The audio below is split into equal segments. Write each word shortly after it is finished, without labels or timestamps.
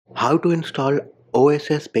How to install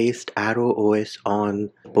OSS based Arrow OS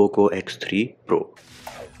on Poco X3 Pro.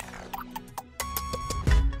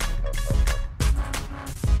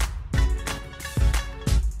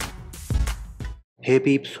 Hey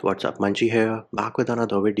peeps, what's up? Manchi here, back with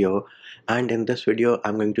another video, and in this video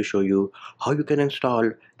I'm going to show you how you can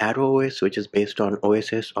install Arrow OS, which is based on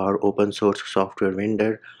OSS or open source software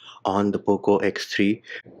vendor, on the Poco X3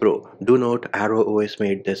 Pro. Do note, Arrow OS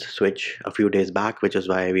made this switch a few days back, which is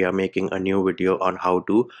why we are making a new video on how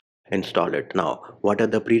to install it. Now, what are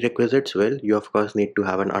the prerequisites? Well, you of course need to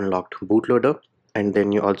have an unlocked bootloader, and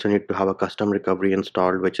then you also need to have a custom recovery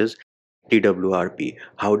installed, which is TWRP.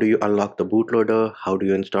 How do you unlock the bootloader? How do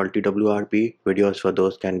you install TWRP? Videos for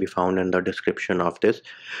those can be found in the description of this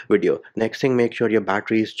video. Next thing, make sure your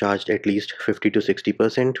battery is charged at least 50 to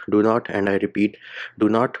 60%. Do not, and I repeat, do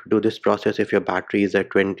not do this process if your battery is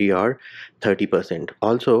at 20 or 30%.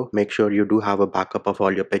 Also, make sure you do have a backup of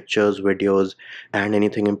all your pictures, videos, and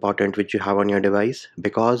anything important which you have on your device,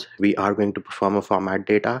 because we are going to perform a format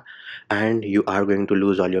data and you are going to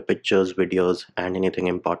lose all your pictures, videos, and anything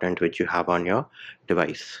important which you have on your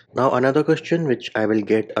device. Now, another question which I will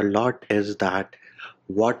get a lot is that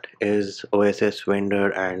what is OSS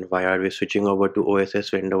vendor and why are we switching over to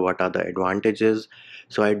OSS vendor? What are the advantages?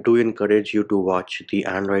 So I do encourage you to watch the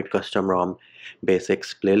Android custom ROM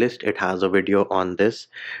basics playlist. It has a video on this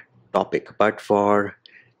topic. But for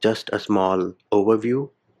just a small overview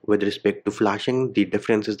with respect to flashing, the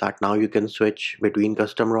difference is that now you can switch between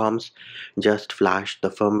custom ROMs. Just flash the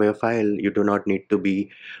firmware file. You do not need to be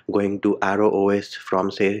going to Arrow OS from,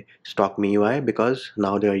 say, stock MIUI, because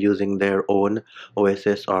now they are using their own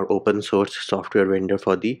OSS or open source software vendor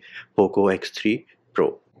for the Poco X3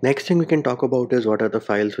 Pro. Next thing we can talk about is what are the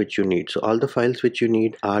files which you need. So all the files which you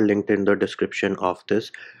need are linked in the description of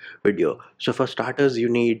this video. So for starters, you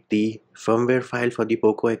need the firmware file for the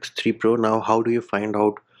Poco X3 Pro. Now, how do you find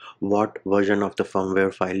out what version of the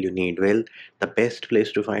firmware file you need? Well, the best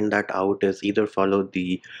place to find that out is either follow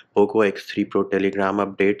the Poco X3 Pro Telegram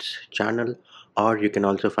updates channel, or you can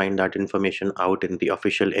also find that information out in the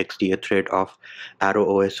official XDA thread of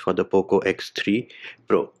Arrow OS for the Poco X3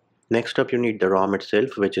 Pro. Next up, you need the ROM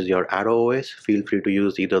itself, which is your Arrow OS. Feel free to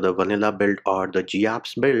use either the vanilla build or the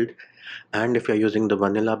GApps build. And if you're using the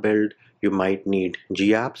vanilla build, you might need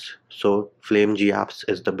GApps. So Flame GApps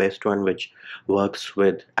is the best one, which works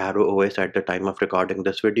with Arrow OS at the time of recording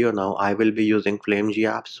this video. Now I will be using Flame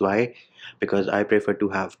GApps. Why? Because I prefer to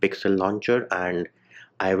have Pixel Launcher, and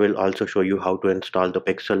I will also show you how to install the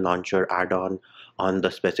Pixel Launcher add-on on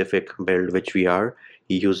the specific build which we are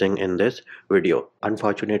using in this video.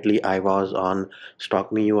 Unfortunately, I was on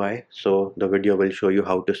stock MIUI, so the video will show you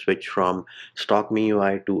how to switch from stock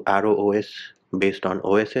MIUI to Arrow OS based on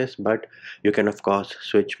OSS, but you can of course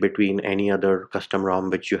switch between any other custom ROM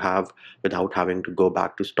which you have without having to go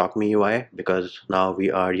back to stock MIUI, because now we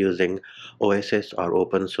are using OSS or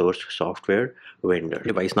open source software vendor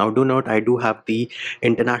device. Now do note, I do have the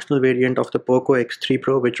international variant of the Poco X3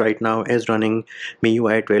 Pro, which right now is running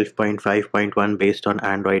MIUI 12.5.1 based on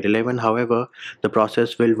Android 11. However, the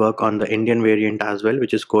process will work on the Indian variant as well,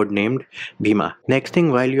 which is codenamed Bhima. Next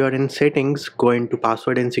thing, while you are in settings, go into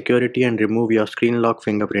password and security and remove your screen lock,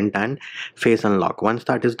 fingerprint, and face unlock. Once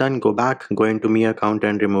that is done, go back, go into Mi account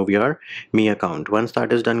and remove your Mi account. Once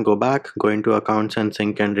that is done, go back, go into accounts and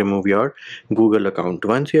sync and remove your Google account.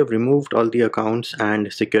 Once you have removed all the accounts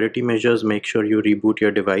and security measures, make sure you reboot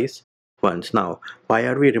your device once. Now, why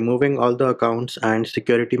are we removing all the accounts and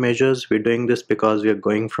security measures? We're doing this because we are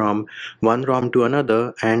going from one ROM to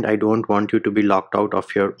another, and I don't want you to be locked out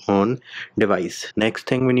of your own device. Next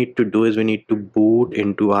thing we need to do is we need to boot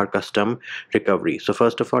into our custom recovery. So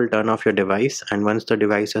first of all, turn off your device, and once the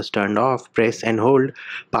device is turned off, press and hold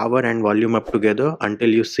power and volume up together until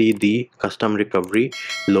you see the custom recovery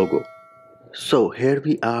logo. So here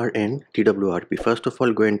we are in TWRP. First of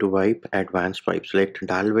all, go into wipe, advanced wipe, select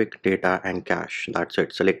Dalvik data and cache. That's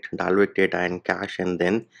it. Select Dalvik data and cache and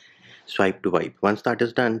then swipe to wipe. Once that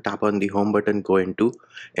is done, tap on the home button, go into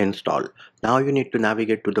install. Now you need to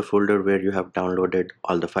navigate to the folder where you have downloaded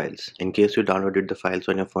all the files. In case you downloaded the files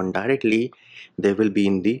on your phone directly, they will be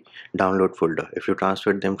in the download folder. If you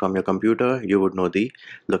transferred them from your computer, you would know the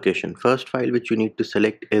location. First file which you need to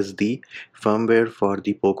select is the firmware for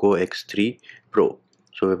the Poco X3 Pro.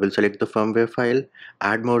 So we will select the firmware file,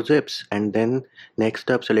 add more zips, and then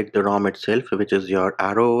next up select the ROM itself, which is your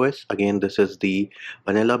Arrow OS. Again, this is the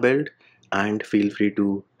vanilla build, and feel free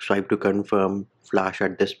to swipe to confirm flash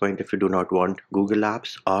at this point if you do not want Google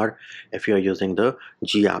Apps, or if you are using the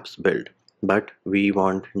GApps build. but we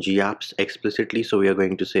want GApps explicitly, so we are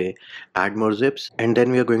going to say add more zips, and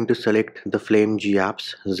then we are going to select the flame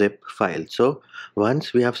GApps zip file. So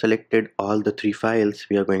once we have selected all the three files,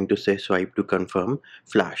 we are going to say swipe to confirm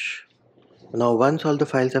flash. Now once all the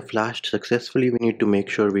files have flashed successfully, we need to make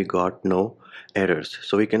sure we got no errors.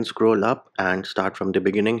 So we can scroll up and start from the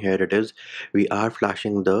beginning. Here it is. We are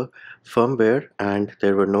flashing the firmware and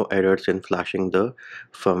there were no errors in flashing the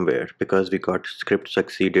firmware because we got script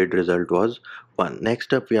succeeded, result was 1.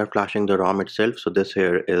 Next up we are flashing the ROM itself. So this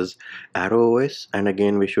here is Arrow OS, and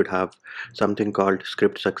again we should have something called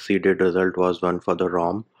script succeeded, result was 1 for the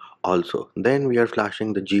ROM also. Then we are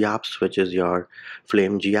flashing the GApps, which is your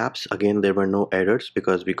flame GApps. Again there were no errors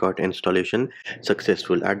because we got installation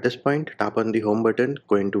successful. At this point, tap on the home button,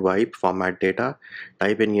 go into wipe, format data,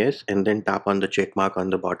 type in yes, and then tap on the check mark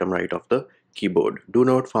on the bottom right of the keyboard. Do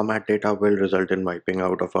note, format data will result in wiping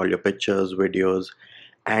out of all your pictures, videos,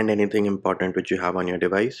 and anything important which you have on your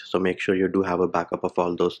device, so make sure you do have a backup of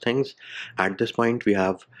all those things. At this point we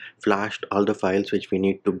have flashed all the files which we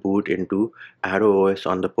need to boot into Arrow OS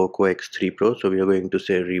on the Poco X3 Pro, so we are going to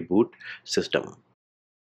say reboot system.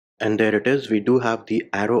 And there it is, we do have the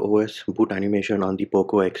Arrow OS boot animation on the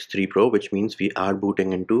Poco X3 Pro, which means we are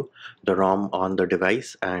booting into the ROM on the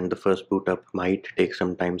device, and the first boot up might take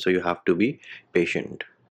some time, so you have to be patient.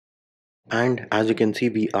 And as you can see,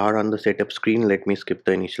 we are on the setup screen. Let me skip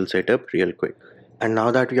the initial setup real quick. And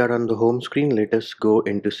now that we are on the home screen, let us go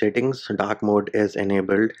into settings. Dark mode is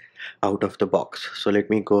enabled out of the box. So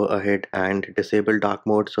let me go ahead and disable dark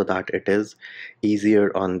mode so that it is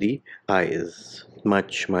easier on the eyes.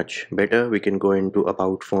 Much better. We can go into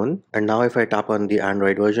about phone, and now if I tap on the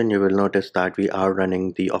Android version, you will notice that we are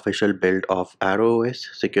running the official build of Arrow OS.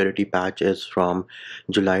 Security patch is from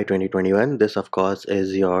July 2021. This of course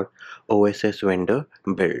is your OSS vendor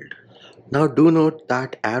build. Now do note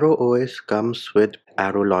that Arrow OS comes with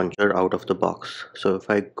Arrow Launcher out of the box. So if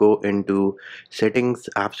I go into settings,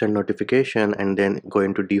 apps and notification, and then go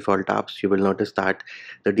into default apps, you will notice that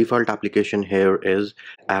the default application here is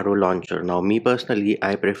Arrow Launcher. Now me personally,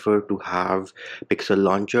 I prefer to have Pixel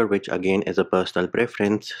Launcher, which again is a personal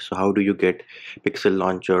preference. So how do you get Pixel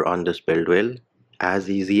Launcher on this build? Well,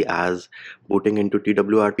 as easy as booting into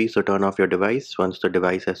TWRP. So turn off your device. Once the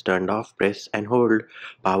device has turned off, press and hold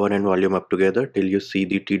power and volume up together till you see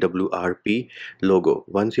the TWRP logo.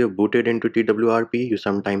 Once you've booted into TWRP, you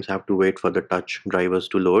sometimes have to wait for the touch drivers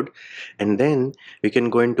to load, and then we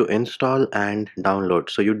can go into install and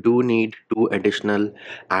download. So you do need 2 additional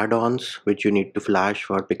add-ons which you need to flash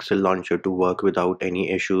for Pixel Launcher to work without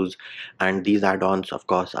any issues, and these add-ons of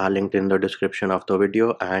course are linked in the description of the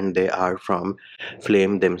video, and they are from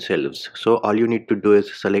Flame themselves. So all you need to do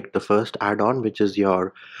is select the first add-on, which is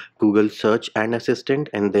your Google search and assistant,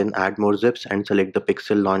 and then add more zips and select the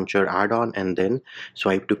Pixel Launcher add-on and then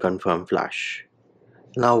swipe to confirm flash.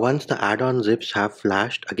 Now once the add-on zips have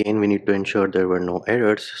flashed, again we need to ensure there were no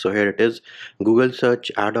errors. So here it is, Google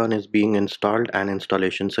search add-on is being installed and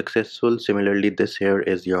installation successful. Similarly, this here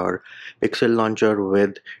is your Pixel Launcher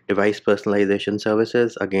with device personalization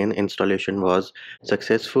services. Again, installation was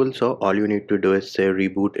successful, so all you need to do is say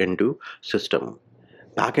reboot into system.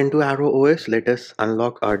 Back into Arrow OS, let us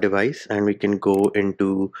unlock our device and we can go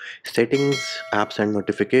into settings, apps and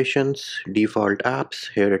notifications, default apps.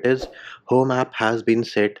 Here it is. Home app has been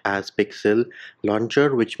set as Pixel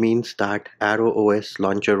Launcher, which means that Arrow OS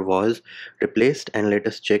Launcher was replaced. And let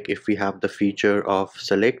us check if we have the feature of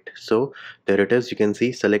select. So there it is. You can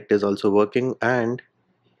see select is also working, and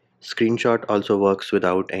screenshot also works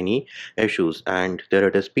without any issues. And there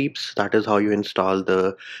it is, peeps. That is how you install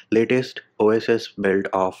the latest OSS build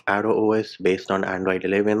of Arrow OS based on Android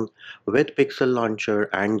 11 with Pixel Launcher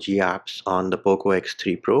and GApps on the Poco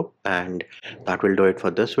X3 Pro. And that will do it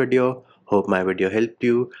for this video. Hope my video helped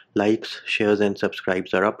you. Likes, shares and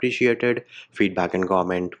subscribes are appreciated. Feedback and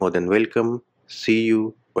comment more than welcome. See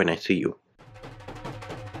you when I see you.